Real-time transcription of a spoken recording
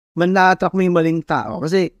manlatak mo yung maling tao.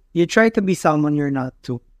 Kasi you try to be someone you're not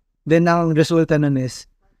to. Then ang resulta nun is,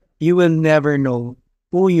 you will never know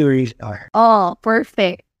who you really are. Oh,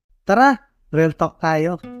 perfect. Tara, real talk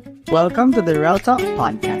tayo. Welcome to the Real Talk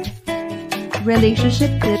Podcast.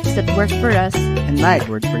 Relationship tips that work for us And might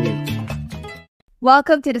work for you.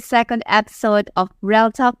 Welcome to the second episode of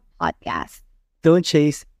Real Talk Podcast. Don't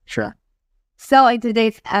chase track. So in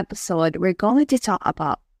today's episode, we're going to talk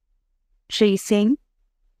about chasing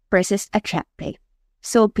versus attracting.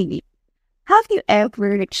 So Pete, have you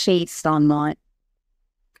ever chased someone?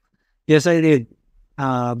 Yes, I did.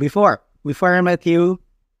 Before I met you,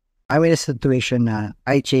 I'm in a situation na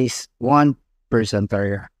I chase one person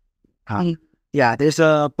per Yeah, there's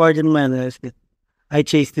a part in my life that I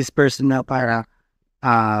chase this person na para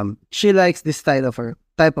she likes this type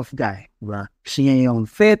of guy. Diba? Gusto niya yung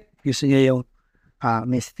fit, gusto niya yung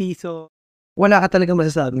mestizo. Wala ka talagang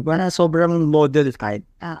masasabi. Parang sobrang model type.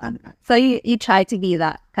 So you try to be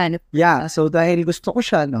that kind of. Yeah, so dahil gusto ko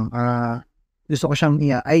siya, no, gusto ko siyang,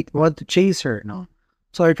 I want to chase her, no.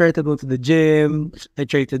 So I try to go to the gym, I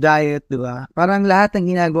try to diet, diba? Parang lahat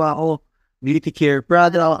ng ginagawa ko, beauty care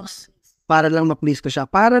products, para lang ma-please ko siya,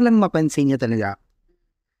 para lang mapansin niya talaga.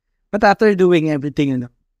 But after doing everything,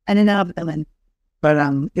 Ano na naman?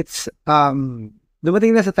 parang it's,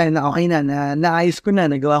 dumating na sa time na okay na naayos ko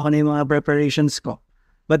na, nagawa ko na yung mga preparations ko.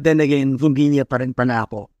 But then again, hindi pa rin pala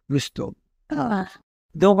ako gusto.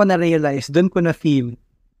 Doon ko na-realize, doon ko na-feel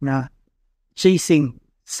na chasing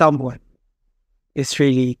someone is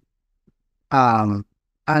really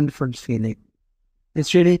unfulfilling.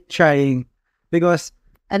 It's really trying because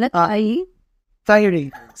Ano tayo?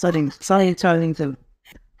 tiring. Tiring to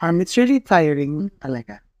it's really tiring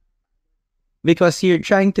talaga. Because you're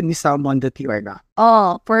trying to be someone that you are not.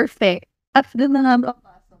 Oh, perfect. At doon na nga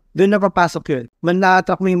Doon na papasok yun.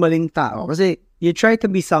 Manlatak mo yung maling tao. Kasi you try to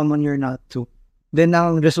be someone you're not to. Then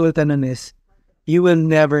ang resulta nun is, you will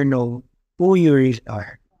never know who you really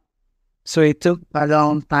are. So it took a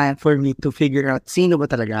long time for me to figure out sino ba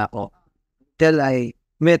talaga ako. Till I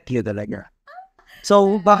met you talaga.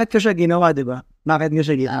 So, bakit ko siya ginawa, di ba? Bakit ko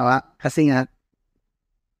siya ginawa? Kasi nga,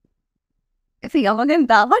 kasi ako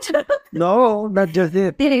ganda ako. no, not just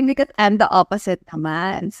it. Because I'm the opposite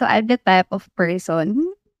naman. So I'm the type of person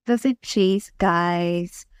who doesn't chase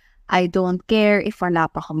guys. I don't care if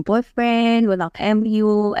wala pa akong boyfriend, walang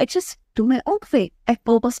MU. I just do my own thing. I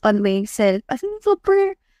focus on myself. As in,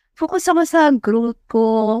 super focus ako sa growth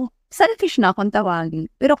ko. Selfish na akong tawagin.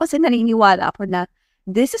 Pero kasi naniniwala ako na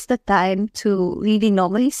this is the time to really know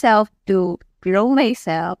myself, to grow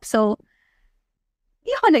myself. So,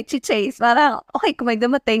 hindi ako nag-chase. Parang, okay, kung may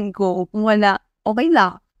dumating ko, kung wala, okay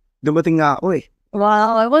lang. Dumating nga ako eh.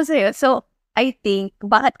 Wow, I was here. So, I think,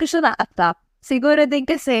 bakit ko siya na-attract? Siguro din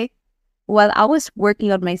kasi, while I was working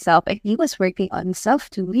on myself, and he was working on himself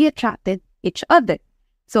too, we attracted each other.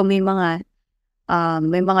 So, may mga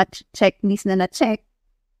checklist na na-check.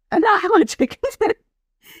 Ano ako checklist?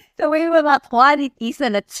 So, may mga qualities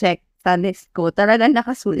na na-check sa list ko. Talagang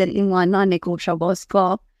nakasulat yung mga non-negotiables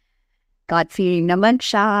ko. God-fearing naman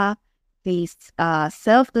siya. He's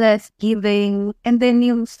selfless, giving, and then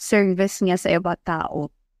yung service niya sa iba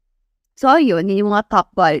tao. So, yun, yung mga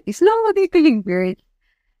top qualities. Lang dito yung weird.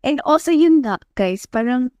 And also, yun na, guys,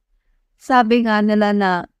 parang sabi nga nila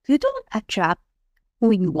na you don't attract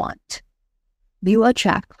who you want. You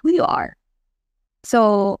attract who you are.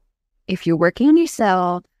 So, if you're working on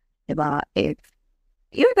yourself, diba, if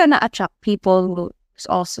you're gonna attract people who's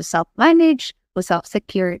also self-managed, who's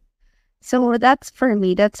self-secure. So that's for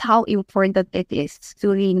me, that's how important it is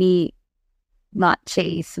to really not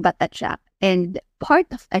chase, but attract. And part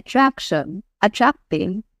of attracting,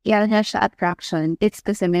 yan nga siya attraction, it's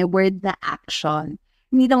kasi may word na action.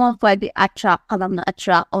 Hindi naman pwede attract ka lang na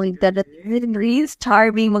attract, only that really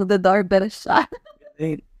charming, magdadoorbell siya.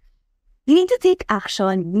 You need to take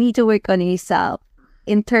action. You need to work on yourself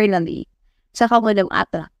internally. Tsaka mo lang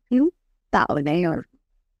attract yung tao na yun.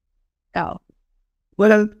 Ikaw.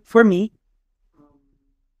 Well, for me,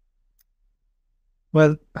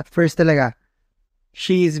 at first talaga,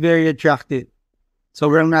 she is very attractive.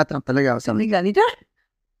 Sobrang natanong talaga ako sa Something ganito?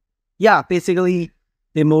 Yeah, physically,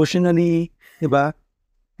 emotionally, diba?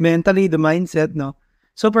 Mentally, the mindset, no?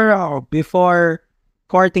 So, pero ako, before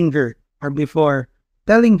courting her, or before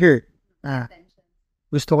telling her,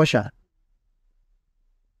 gusto ko siya,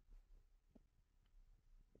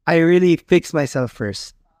 I really fix myself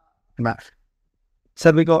first. Diba?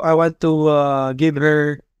 Sabi ko, I want to give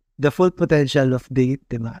her the full potential of date,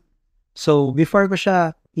 diba? So, before ko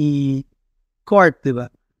siya i-court, diba?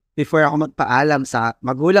 Before ako magpaalam sa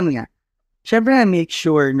magulang niya, syempre, I make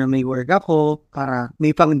sure na may work ako para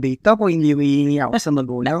may pang-date ako, hindi humihingi ako sa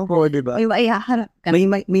magulang ko, di ba? May maihaharap ka.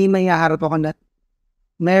 May mayaharap ako na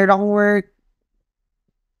meron akong work,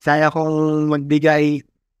 kaya akong magbigay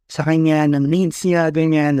sa kanya ng needs niya,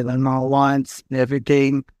 ganyan, diba? Mga wants, and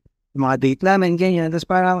everything, mga date namin, ganyan. Tapos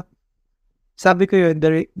parang, sabi ko yun,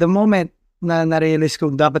 the moment na na-realize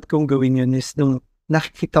kong dapat kong gawin yun is nung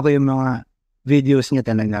nakikita ko yung mga videos niya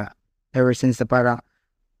talaga. Ever since na parang,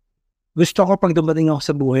 gusto ko pag dumating ako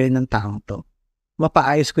sa buhay ng taong to,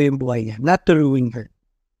 mapaayos ko yung buhay niya, not to ruin her.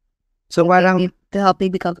 So parang, To help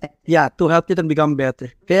you become better. yeah, to help you to become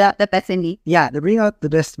better. Kaya, The best in you. yeah, to bring out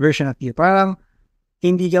the best version of you. Parang,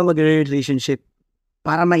 hindi ka mag-relationship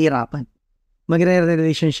para mahirapan.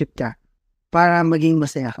 Mag-relationship ka para maging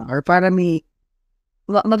masaya ka. Or para may,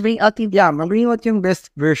 Ma-bring out yung ma-bring out yung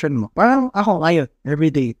best version mo. Parang ako ngayon,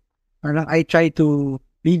 every day. Parang I try to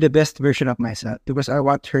be the best version of myself because I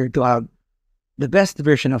want her to have the best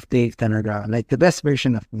version of Dave talaga. Like the best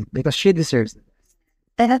version of me because she deserves it.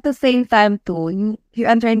 And at the same time too, you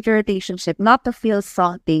enter into a relationship not to feel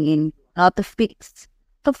something in, not to fix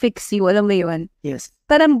you, alam mo yun. Yes.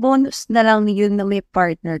 Parang bonus na lang yun na may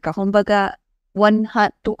partner ka. Kumbaga,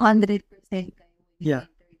 200% kayo.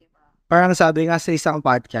 Yeah. Parang sabi nga sa isang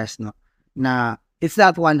podcast, no, na it's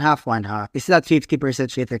not one half. It's not 50%,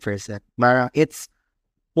 50%. Parang it's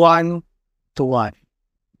 1 to 1.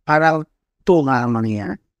 Parang 2 nga ang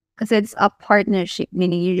mangyayari. Kasi it's a partnership,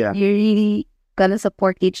 meaning you're really gonna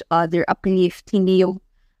support each other, uplift, hindi yung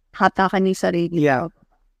hatakan yung sarili. Yeah.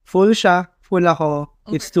 Full siya, full ako.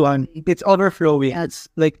 It's 200. It's overflowing.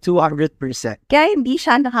 It's like 200%. Kaya hindi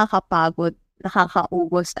siya nakakapagod,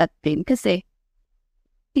 nakakaubos at pain. Kasi,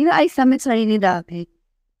 tinaayos namin sarili namin.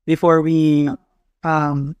 Before we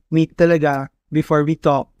meet talaga, before we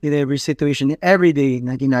talk in every situation, every day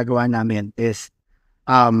na ginagawa namin is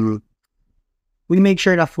we make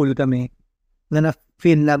sure na full kami, na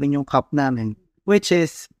na-fill namin yung cup namin, which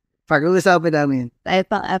is, pag-usapan namin. Dahil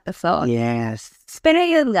pang episode. Yes. Pero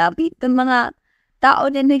yun nga, yung mga tao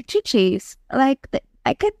na nag-chase, like,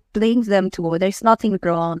 I can't blame them too. There's nothing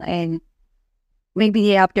wrong and maybe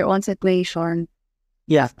they have their own situation.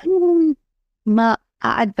 Yeah.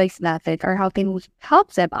 Ma-advise natin or how can we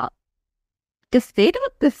help them out? Because they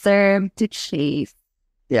don't deserve to chase.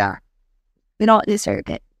 Yeah. We don't deserve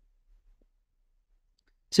it.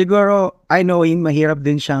 Siguro, I know mahirap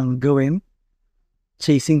din siyang gawin.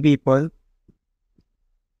 Chasing people.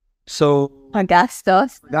 So,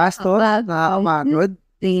 Magastos. nakakapagod.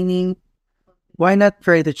 Training. Why not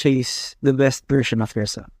try to chase the best version of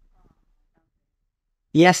yourself?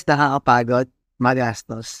 Yes, nakakapagod,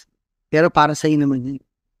 magastos. Pero para sa iyo naman yun.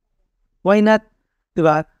 Why not,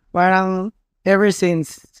 diba? Parang ever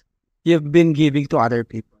since you've been giving to other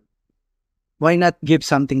people, why not give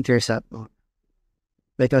something to yourself?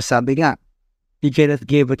 Because sabi nga, you cannot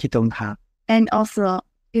give what you don't have. And also,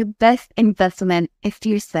 your best investment is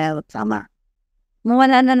yourself. Tama.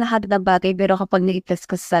 Mawala na lahat ng bagay, pero kapag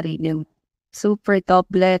na-invest ka sa sarili mo, super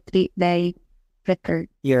double, triple,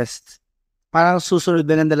 return. Yes. Parang susunod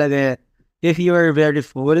na lang talaga. If you are very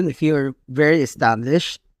full, if you are very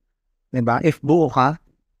established, diba? If buo ka,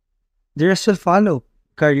 the rest will follow.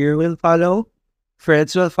 Career will follow.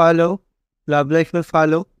 Friends will follow. Love life will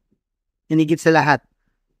follow. Hinigit sa lahat.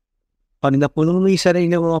 Pag napuno mo yung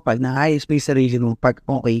sarili mo, pag naayos mo yung sarili mo, pag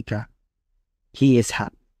okay ka, he is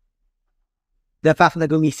happy. The fact na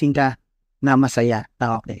gumising ka na masaya,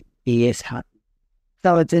 na okay, he is happy.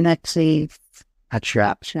 So it's actually A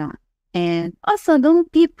trap. and also don't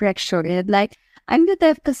be pressured. Like I'm the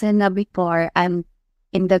type kasi na before I'm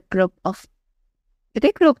in the group of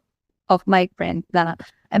my friends na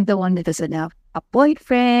I'm the one that doesn't have a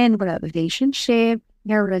boyfriend, wala relationship,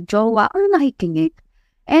 wala jowa, or nakikinig.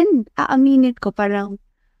 And aaminin ko parang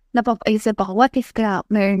napapaisip ako, what if ka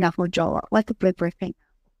meron ako jowa? What if my boyfriend?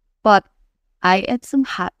 But I am so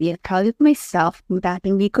happy and proud of myself that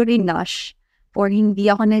hindi ko rinush or hindi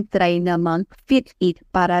ako nag-try na mag-fit it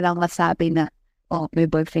para lang masabi na, oh, may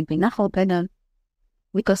boyfriend din ako, ganun.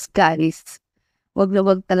 Because guys, wag na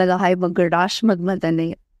wag talaga kayo mag-rush,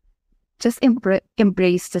 magmadali. Just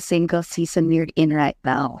embrace the single season you're in right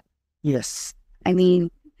now. Yes. I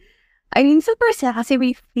mean, super siya kasi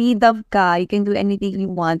may freedom ka. You can do anything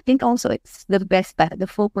you want. And also, it's the best bet to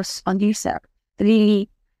focus on yourself. Really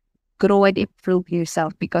grow and improve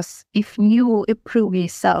yourself. Because if you improve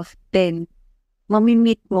yourself, then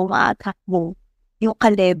mamimit mo, ma-attack mo yung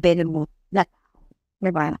ka-level mo.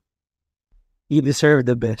 Diba? You deserve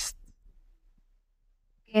the best.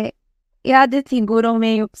 Okay. Yeah, din siguro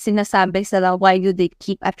may sinasabi sila why do they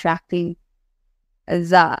keep attracting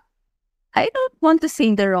the, I don't want to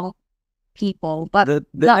say the wrong people, but The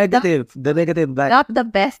not negative vibe. not the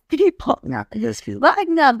best people. Yeah, yes, feel. Bakit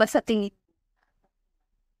nga ba sa tingin?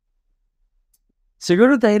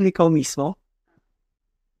 Siguro dahil ikaw mismo,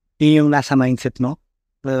 yun yung nasa mindset mo.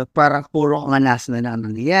 Parang puro ka nga nasa na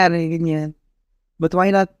nangyayari, ganyan. But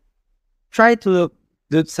why not try to look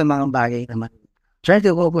good sa mga bagay naman? Try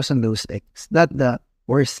to focus on those things, not the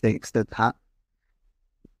worst things that happen.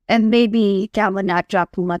 And maybe kaya mo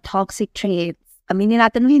na-attract yung mga toxic traits. Aminin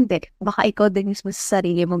natin hindi. Baka ikaw din mismo sa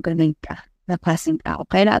sarili mo ganun ka. Na klaseng tao.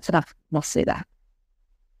 Kaya na-attract mo sila.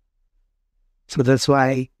 So that's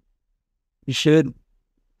why you should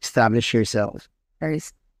establish yourself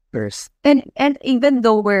First. first. And even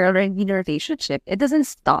though we're already in a relationship, it doesn't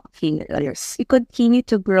stop here. We continue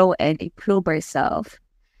to grow and improve ourselves.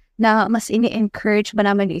 Na mas ini-encourage ba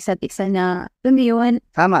naman yung isa't isa na, alam mo yun,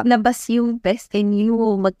 Tama. labas yung best in you,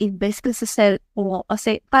 mag-invest ka sa self mo.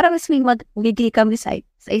 Kasi para mas may magbigay kami sa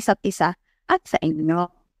isa't isa at sa inyo.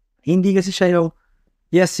 Hindi kasi siya yung,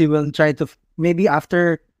 yes, you will try to, maybe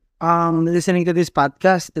after listening to this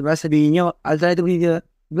podcast, diba, sabihin nyo, I'll try to be the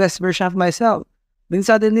best version of myself. Then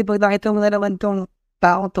suddenly, pag nakita mo na naman tong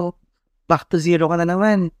tao to, back to zero ka na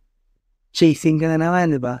naman. Chasing ka na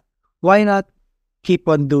naman, diba? Why not keep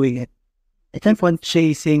on doing it? Keep on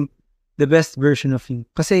chasing the best version of you.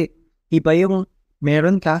 Kasi, iba yung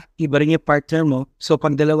meron ka, iba rin yung partner mo. So,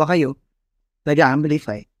 pag dalawa kayo,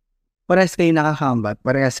 nag-amplify. Parehas kayo nakakambat,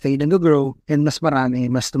 parehas kayo nag-grow, and mas marami,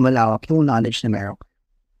 mas tumalawak yung knowledge na meron.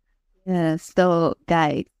 Yes, so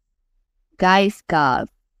guys, God,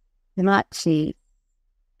 do not chase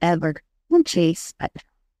ever. Don't chase At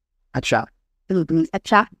siya,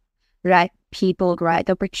 attract right people, right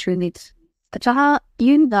opportunities. At saka,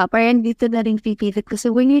 yun na, parang dito na rin pipilit kasi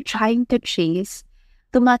when you're trying to chase,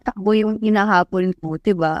 tumatakbo yung hinahabol mo,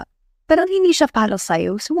 diba? Pero hindi siya para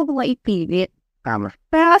sa'yo, so huwag mo ipilit. tama.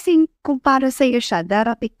 Pero kasi kung para sa'yo siya,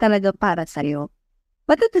 darating talaga para sa'yo.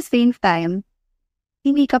 But at the same time,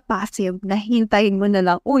 hindi ka passive na hintayin mo na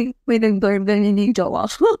lang, uy, may nag-dorm na hindi jowa.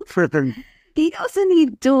 You also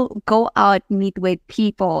need to go out, meet with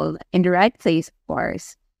people in the right place, of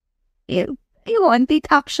course. Yun, take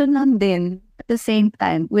action lang din at the same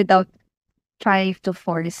time without trying to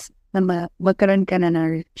force na magkaroon ka na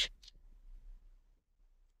ng reach.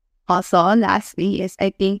 Also, lastly is,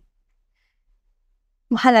 I think,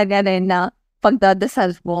 mahalaga rin na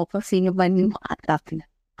pagdadasal mo kung sino man yung attack na.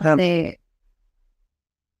 Kasi,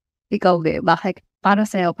 ikaw, bakit para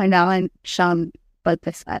sa'yo, kailangan siyang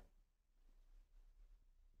pagdasal.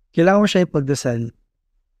 Kailangan mo siya ipagdasal.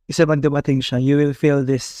 Isa pag dumating siya, you will feel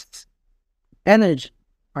this energy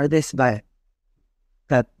or this vibe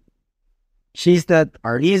that she's not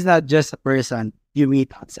or he's not just a person you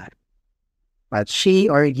meet outside, but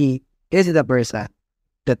she or he is the person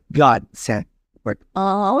that God sent. Wait,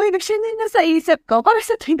 siya na nasa isip ko. Para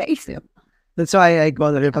sa ito naisip. That's why I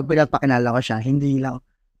call her, pag pinapakilala ko siya, hindi lang,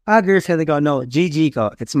 girls had to go, no, GG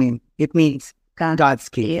ko. It means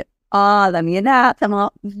God's key. Alam niyo na, sa mga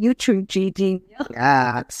YouTube GG.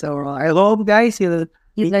 Yeah, so I hope guys, you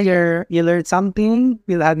learned something.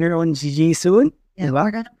 You'll have your own GG soon. Yeah,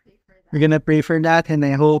 diba? We're gonna pray for that, and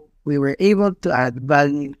I hope we were able to add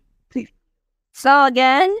value. So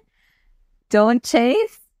again, don't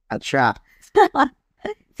chase. Attract.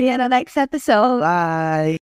 See you in the next episode. Bye.